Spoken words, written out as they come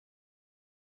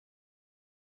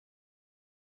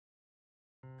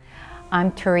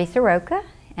I'm Theresa Roca,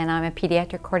 and I'm a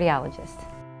pediatric cardiologist.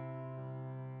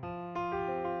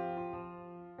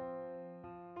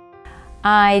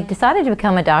 I decided to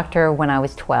become a doctor when I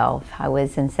was 12. I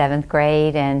was in 7th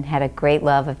grade and had a great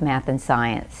love of math and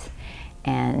science,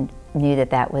 and knew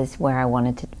that that was where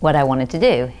what I wanted to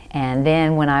do. And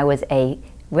then when I was a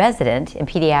resident in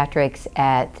pediatrics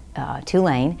at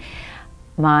Tulane,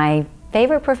 my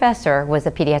favorite professor was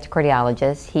a pediatric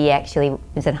cardiologist. He actually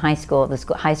was in high school, the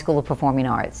High School of Performing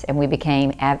Arts, and we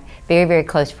became very, very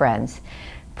close friends,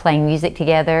 playing music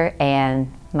together, and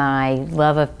my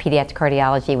love of pediatric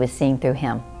cardiology was seen through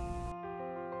him.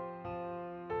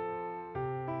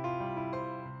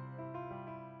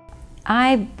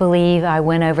 I believe I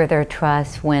win over their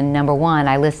trust when, number one,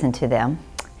 I listen to them,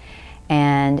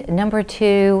 and number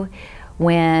two,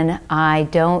 when I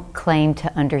don't claim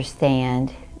to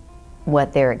understand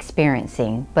what they're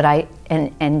experiencing, but I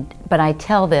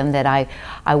tell them that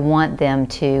I want them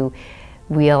to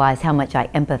realize how much I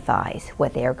empathize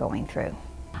what they're going through.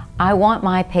 I want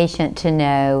my patient to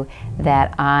know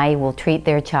that I will treat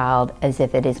their child as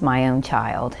if it is my own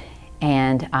child,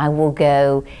 and I will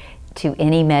go to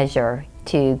any measure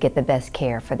to get the best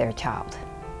care for their child.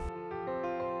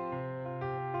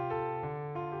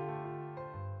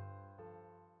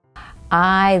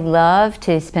 I love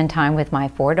to spend time with my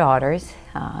 4 daughters,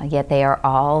 yet they are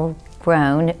all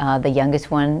grown. The youngest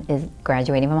one is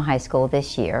graduating from high school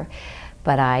this year,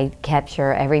 but I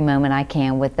capture every moment I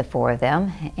can with the 4 of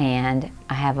them. And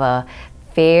I have a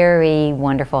very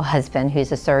wonderful husband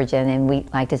who's a surgeon, and we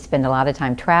like to spend a lot of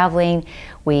time traveling.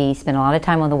 We spend a lot of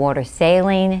time on the water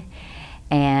sailing,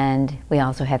 and we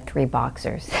also have 3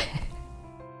 boxers.